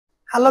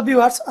Hello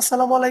viewers,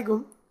 আসসালামু আলাইকুম।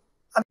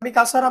 আমি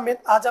কাউসার আহমেদ।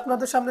 আজ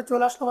আপনাদের সামনে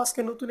চলে আসলাম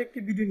আজকে নতুন একটি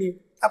ভিডিও নিয়ে।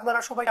 আপনারা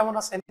সবাই কেমন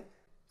আছেন?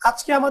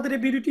 আজকে আমাদের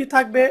এই ভিডিওটি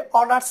থাকবে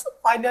অনার্স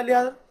ফাইনাল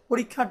ইয়ার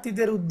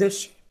পরীক্ষার্থীদের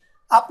উদ্দেশ্যে।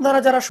 আপনারা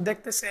যারা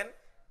দেখতেছেন,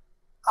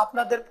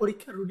 আপনাদের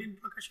পরীক্ষার রুটিন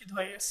প্রকাশিত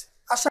হয়ে গেছে।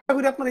 আশা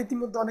করি আপনারা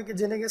ইতিমধ্যে অনেকে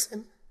জেনে গেছেন।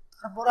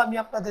 তারপর আমি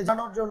আপনাদের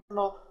জানার জন্য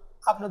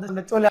আপনাদের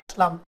সামনে চলে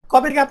আসলাম।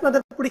 কবে থেকে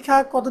আপনাদের পরীক্ষা,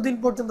 কতদিন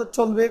পর্যন্ত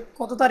চলবে,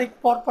 কত তারিখ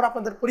পর পর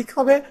আপনাদের পরীক্ষা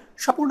হবে,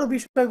 সম্পূর্ণ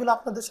বিষয়গুলো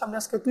আপনাদের সামনে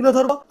আজকে তুলে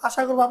ধরবো।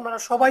 আশা করবো আপনারা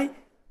সবাই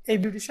এই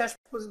ভিডিও শেষ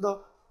পর্যন্ত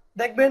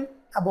দেখবেন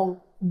এবং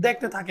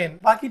দেখতে থাকেন।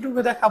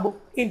 বাকিটুকু দেখাবো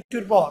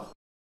ইন্টারভিউর পর।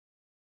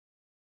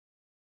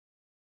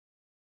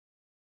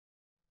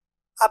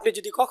 আপনি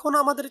যদি কখনো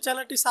আমাদের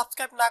চ্যানেলটি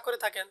সাবস্ক্রাইব না করে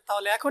থাকেন,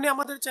 তাহলে এখনই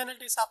আমাদের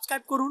চ্যানেলটি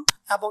সাবস্ক্রাইব করুন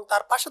এবং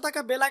তার পাশে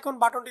থাকা বেল আইকন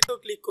বাটনটিতেও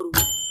ক্লিক করুন।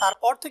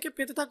 তারপর থেকে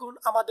পেতে থাকুন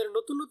আমাদের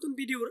নতুন নতুন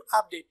ভিডিওর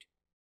আপডেট।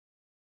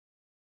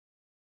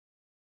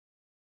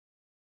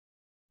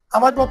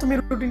 আমার প্রথমে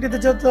রুটিনটিতে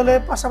চলে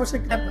পাশাপাশি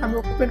ট্যাব আমি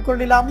ওপেন করে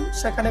নিলাম,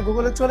 সেখানে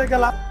গুগলে চলে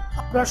গেলাম।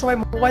 আপনারা সবাই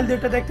মোবাইল দিয়ে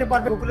এটা দেখতে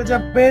পারবেন। গুগলে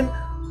যাবেন,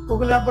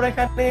 গুগলে আপনারা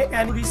এখানে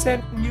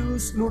রিসেন্ট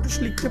নিউজ নোটিশ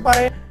লিখতে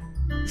পারে।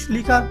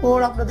 লিখার পর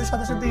আপনাদের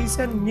সাথে সাথে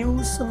recent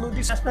news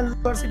notice national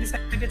university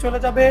সাইটে চলে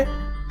যাবে।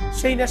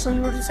 সেই ন্যাশনাল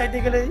ইউনিভার্সিটি সাইটে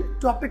গেলে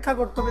একটু অপেক্ষা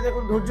করতে হবে।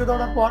 দেখুন, ধৈর্য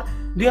ধরার পর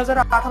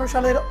 2018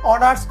 সালের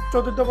অনার্স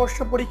চতুর্থ বর্ষ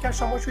পরীক্ষার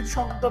সময়সূচি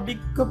সংক্রান্ত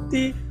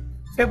বিজ্ঞপ্তি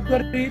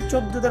ফেব্রুয়ারি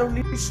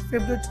 14/2019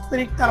 ফেব্রুয়ারি 14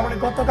 তারিখ, তার মানে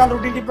গতকাল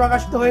রুটিনটি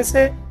প্রকাশিত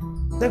হয়েছে।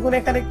 দেখুন,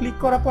 এখানে ক্লিক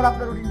করার পর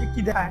আপনার রুটিনটি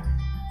কি দেখায়,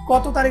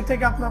 কত তারিখ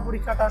থেকে আপনার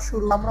পরীক্ষাটা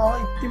শুরু। আমরা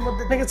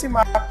ইতিমধ্যে দেখেছি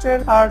মার্চের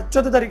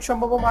 14 তারিখ,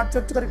 সম্ভব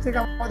মার্চের 14 তারিখ থেকে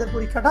আমাদের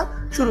পরীক্ষাটা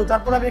শুরু।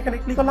 তারপর আমি এখানে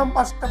ক্লিক করলাম,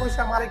 পাশাপাশি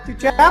আমার একটি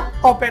ট্যাব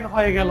ওপেন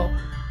হয়ে গেল।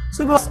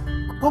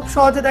 খুব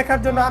সহজে দেখার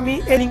জন্য আমি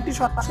এই লিঙ্কটি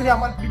সরাসরি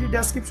আমার ভিডিও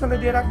ডেসক্রিপশনে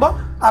দিয়ে রাখবো।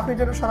 আপনি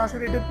যেন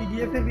সরাসরি এটা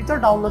পিডিএফ এর ভিতর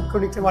ডাউনলোড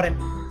করে নিতে পারেন।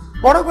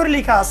 বড় করে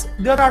লেখা আছে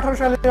 2018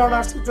 সালের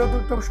অনার্স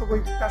চতুর্থ বর্ষ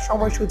পরীক্ষার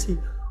সময়সূচি।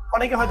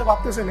 অনেকে হয়তো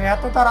ভাবতেছেন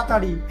এত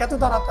তাড়াতাড়ি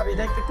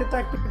দেখতে তো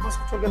একটু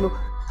বছর চলে গেল।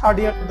 থার্ড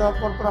ইয়ার দেওয়ার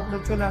পর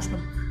আপনার চলে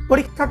আসলাম।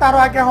 পরীক্ষাটা আরো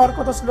আগে হওয়ার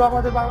কথা ছিল।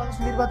 আমাদের বাংলাদেশ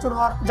নির্বাচন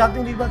হওয়ার,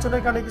 জাতীয়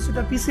নির্বাচনের কারণে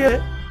কিছুটা পিছিয়ে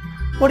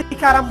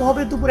পরীক্ষা আরম্ভ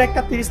হবে দুপুর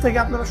 1:30 থেকে।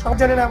 আপনারা সব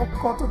জানেন এবং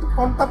কত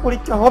ঘন্টা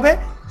পরীক্ষা হবে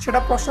সেটা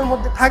প্রশ্নের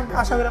মধ্যে থাকবে।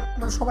 আশা করি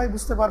আপনারা সবাই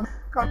বুঝতে পারবেন,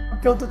 কারণ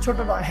কেউ তো ছোট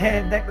নয়। হ্যাঁ,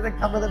 দেখতে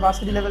আপনাদের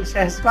ভার্সিটি লেভেল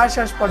প্রায়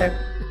শেষ পড়েন,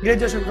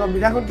 গ্রাজুয়েশন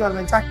কমপ্লিট। এখন কি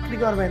করবেন? চাকরি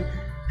করবেন।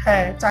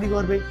 হ্যাঁ, চাকরি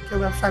করবে, কেউ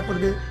ব্যবসা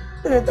করবে।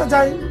 তো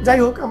যাই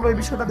হোক, আমরা এই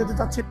বিষয়টা দিতে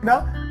চাচ্ছি না।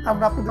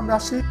 আমরা আপনাদের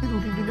আসছি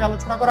রুটিনটি নিয়ে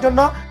আলোচনা করার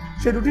জন্য।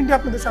 সেই রুটিনটি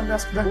আপনাদের সামনে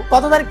আসতে থাকবো।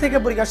 কত তারিখ থেকে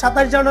পরীক্ষা?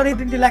 27 জানুয়ারি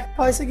রুটিনটি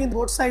লেখা হয়েছে, কিন্তু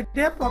বোর্ড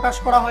সাইটে প্রকাশ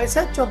করা হয়েছে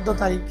 14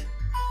 তারিখ।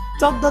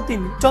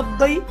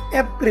 14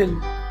 এপ্রিল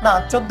না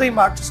 14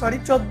 মার্চ,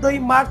 14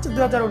 মার্চ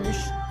 2019।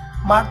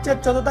 মার্চের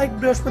 14 তারিখ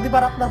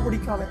বৃহস্পতিবার আপনার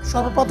পরীক্ষা হবে,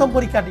 সর্বপ্রথম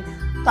পরীক্ষাটি।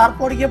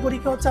 তারপর গিয়ে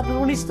পরীক্ষা হচ্ছে আপনার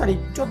 19 তারিখ।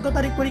 14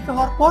 তারিখ পরীক্ষা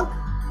হওয়ার পর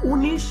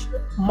 19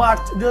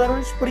 মার্চ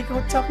 2019 পরীক্ষা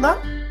হচ্ছে আপনার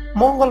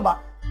মঙ্গলবার।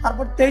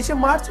 তারপর 23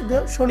 মার্চ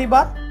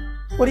শনিবার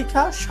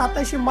পরীক্ষা।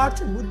 27 মার্চ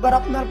বুধবার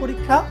আপনার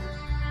পরীক্ষা।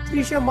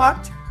 30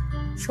 মার্চ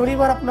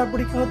শনিবার আপনার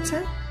পরীক্ষা হচ্ছে।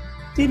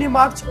 3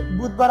 মার্চ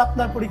বুধবার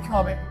আপনার পরীক্ষা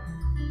হবে।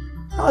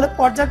 তাহলে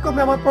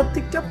পর্যায়ক্রমে আমার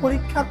প্রত্যেকটা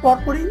পরীক্ষার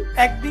পরপরই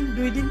 1 দিন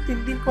 2 দিন 3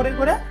 দিন করে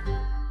করে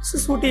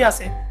ছুটি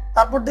আছে।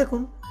 তারপর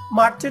দেখুন,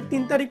 মার্চের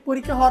 3 তারিখ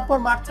পরীক্ষা হওয়ার পর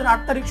মার্চের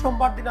 8 তারিখ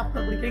সোমবার দিন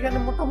আপনার পরীক্ষা। এখানে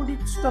মোটামুটি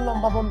কিছুটা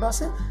লম্বা বন্ধ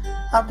আছে।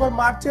 তারপর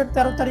মার্চের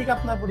 13 তারিখ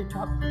আপনার পরীক্ষা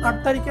হবে। 8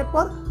 তারিখের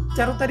পর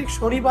 13 তারিখ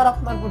শনিবার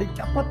আপনার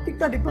পরীক্ষা।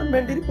 প্রত্যেকটা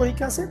ডিপার্টমেন্টেরই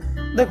পরীক্ষা আছে।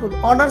 দেখুন,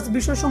 অনার্স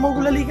বিষয়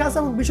সমূহগুলো লিখা আছে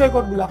এবং বিষয়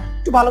কোডগুলো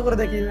একটু ভালো করে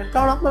দেখিয়ে দেবেন,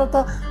 কারণ আপনারা তো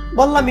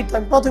বললামই তো,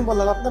 আমি প্রথম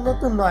বললাম আপনার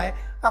নতুন নয়।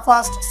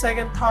 ফার্স্ট,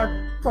 সেকেন্ড, থার্ড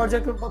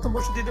পর্যায়ক্রমে প্রথম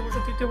বর্ষ, দ্বিতীয় বর্ষ,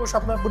 তৃতীয় বর্ষ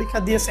আপনার পরীক্ষা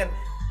দিয়েছেন।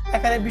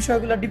 এখানে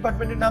বিষয়গুলো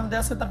ডিপার্টমেন্টের নাম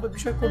দেওয়া আছে, তারপর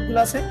বিষয় কোডগুলো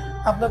আছে।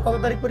 আপনার কত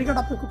তারিখ পরীক্ষাটা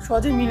আপনি খুব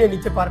সহজেই মিলিয়ে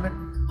নিতে পারবেন।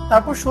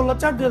 তারপর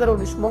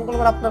 16/4/2019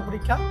 মঙ্গলবার আপনার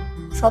পরীক্ষা।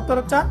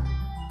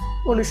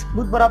 17/4/19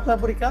 বুধবার আপনার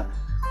পরীক্ষা।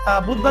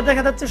 বুধবার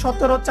দেখা যাচ্ছে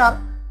 17/4,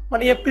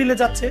 মানে এপ্রিলে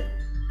যাচ্ছে।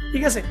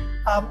 ঠিক আছে,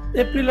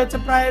 এপ্রিল হচ্ছে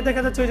প্রায়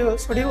দেখা যাচ্ছে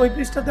ওই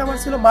পৃষ্ঠাতে আমার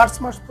ছিল মার্চ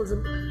মাস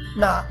পর্যন্ত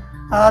না,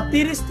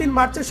 30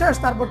 মার্চের শেষ।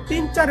 তারপর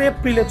 3-4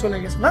 এপ্রিলে চলে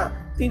গেছে না,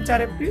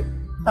 3-4 এপ্রিল।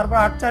 তারপর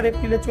 8-4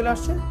 এপ্রিলে চলে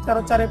আসছে।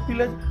 13-4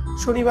 এপ্রিলে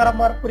শনিবার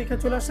আমার পরীক্ষা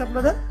চলে আসছে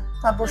আপনাদের।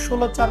 তারপর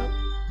 16/4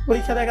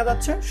 পরীক্ষা দেখা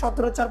যাচ্ছে।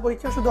 17/4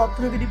 পরীক্ষা শুধু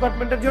অর্থনীতি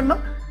ডিপার্টমেন্টের জন্য।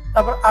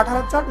 তারপর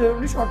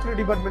 18/4/2019 অর্থনীতি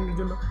ডিপার্টমেন্টের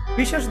জন্য।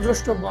 বিশেষ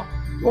দ্রষ্টব্য,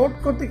 বোর্ড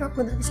কর্তৃক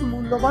আপনাদের কিছু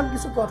মূল্যবান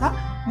কিছু কথা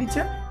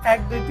নিচে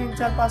 1, 2, 3,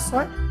 4, 5,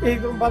 6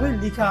 এইরকম ভাবে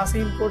লেখা আছে।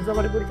 ইনকোর্স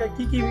জবারি পরীক্ষায়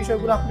কি কি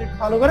বিষয়গুলো আপনি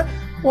ভালো করে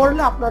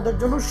পড়লে আপনাদের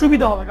জন্য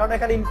সুবিধা হবে, কারণ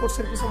এখানে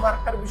ইনকোর্সের কিছু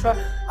মার্কার বিষয়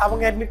এবং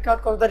অ্যাডমিট কার্ড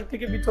কত তারিখ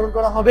থেকে বিতরণ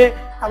করা হবে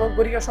এবং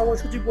পরীক্ষার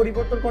সময়সূচি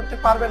পরিবর্তন করতে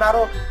পারবেন।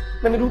 আরো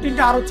মানে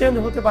রুটিনটা আরো চেঞ্জ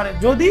হতে পারে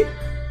যদি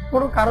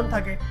কোনো কারণ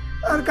থাকে।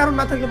 আর কারণ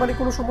না থাকলে, মানে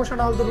কোনো সমস্যা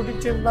না হলে রুটিন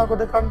চেঞ্জ না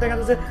করতে। কারণ দেখা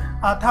যাচ্ছে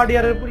থার্ড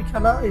ইয়ারের পরীক্ষা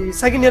না, এই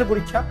সেকেন্ড ইয়ার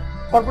পরীক্ষা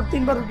পরপর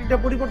 3 বার রুটিনটা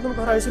পরিবর্তন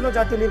করা হয়েছিল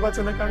জাতীয়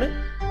নির্বাচনের কারণে।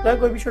 যাই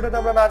হোক, ওই বিষয়টাতে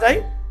আমরা না যাই।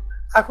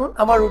 এখন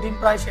আমার রুটিন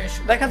প্রায় শেষ।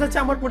 দেখা যাচ্ছে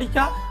আমার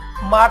পরীক্ষা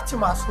মার্চ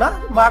মাস না,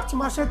 মার্চ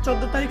মাসের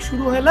 14 তারিখ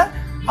শুরু হলে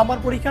আমার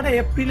পরীক্ষাটা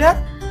এপ্রিলের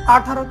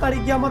 18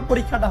 তারিখে আমার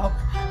পরীক্ষাটা হবে।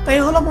 তাই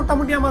হলো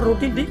মোটামুটি আমার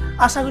রুটিনটি।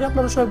 আশা করি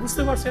আপনারা সবাই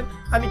বুঝতে পারছেন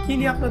আমি কি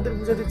নিয়ে আপনাদের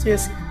বুঝাতে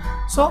চেয়েছি।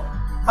 সো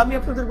আমি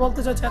আপনাদের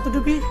বলতে চাচ্ছি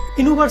এতটুকুই,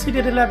 ইউনিভার্সিটি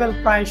লেভেল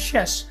প্রায়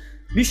শেষ।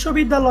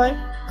 বিশ্ববিদ্যালয়ে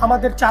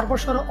আমাদের 4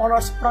 বছর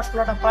অনার্স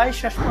পড়াশোনাটা প্রায়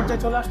শেষ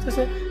পর্যায়ে চলে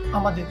আসতেছে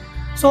আমাদের।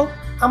 সো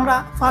আমরা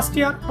ফার্স্ট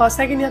ইয়ার বা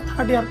সেকেন্ড ইয়ার,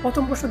 থার্ড ইয়ার,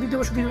 প্রথম বছর, দ্বিতীয়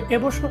বছর,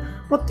 এবছর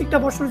প্রত্যেকটা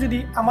বছর যদি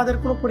আমাদের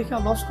কোনো পরীক্ষা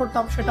লস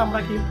করতাম সেটা আমরা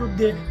ইমপ্রুভ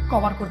দিয়ে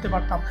কভার করতে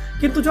পারতাম।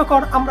 কিন্তু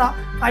যখন আমরা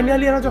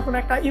ফাইনাল ইয়ারে যখন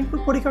একটা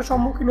ইমপ্রুভ পরীক্ষার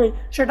সম্মুখীন হই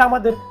সেটা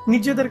আমাদের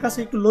নিজেদের কাছে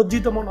একটু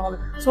লজ্জিত মনে হবে।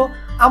 সো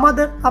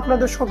আমাদের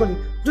আপনাদের সকলেই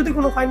যদি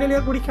কোনো ফাইনাল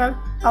ইয়ার পরীক্ষায়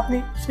আপনি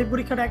সেই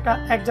পরীক্ষাটা একটা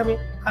এক্সামে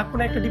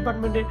কোনো একটা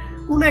ডিপার্টমেন্টে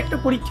কোনো একটা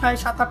পরীক্ষায়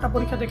 7-8টা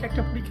পরীক্ষা থেকে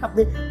একটা পরীক্ষা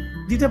আপনি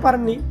দিতে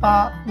পারেননি বা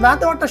না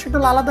দেওয়াটা সেটা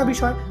আলাদা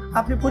বিষয়,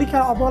 আপনি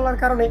পরীক্ষার অবহেলার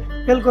কারণে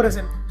ফেল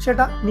করেছেন,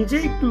 সেটা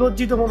নিজেই একটু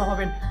লজ্জিত মনে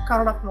হবেন।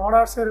 কারণ আপনি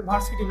অনার্সের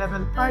ভার্সিটি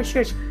লেভেল প্রায়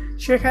শেষ,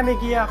 সেখানে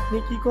গিয়ে আপনি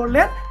কি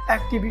করলেন,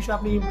 একটি বিষয়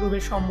আপনি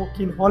ইমপ্রুভের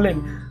সম্মুখীন হলেন।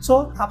 সো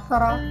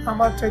আপনারা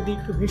আমার চাইতে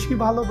একটু বেশি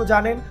ভালো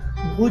জানেন,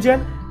 বুঝেন,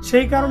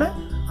 সেই কারণে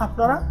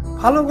আপনারা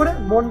ভালো করে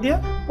মন দিয়ে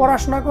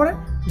পড়াশোনা করেন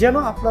যেন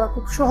আপনারা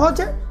খুব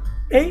সহজে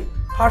এই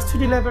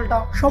ভার্সিটি লেভেলটা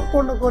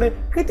সম্পূর্ণ করে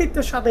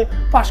কৃতিত্বের সাথে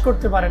পাস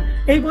করতে পারেন।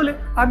 এই বলে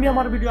আমি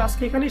আমার ভিডিও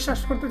আজকে এখানেই শেষ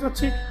করতে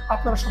চাচ্ছি।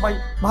 আপনারা সবাই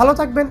ভালো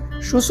থাকবেন,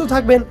 সুস্থ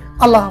থাকবেন।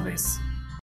 আল্লাহ হাফেজ।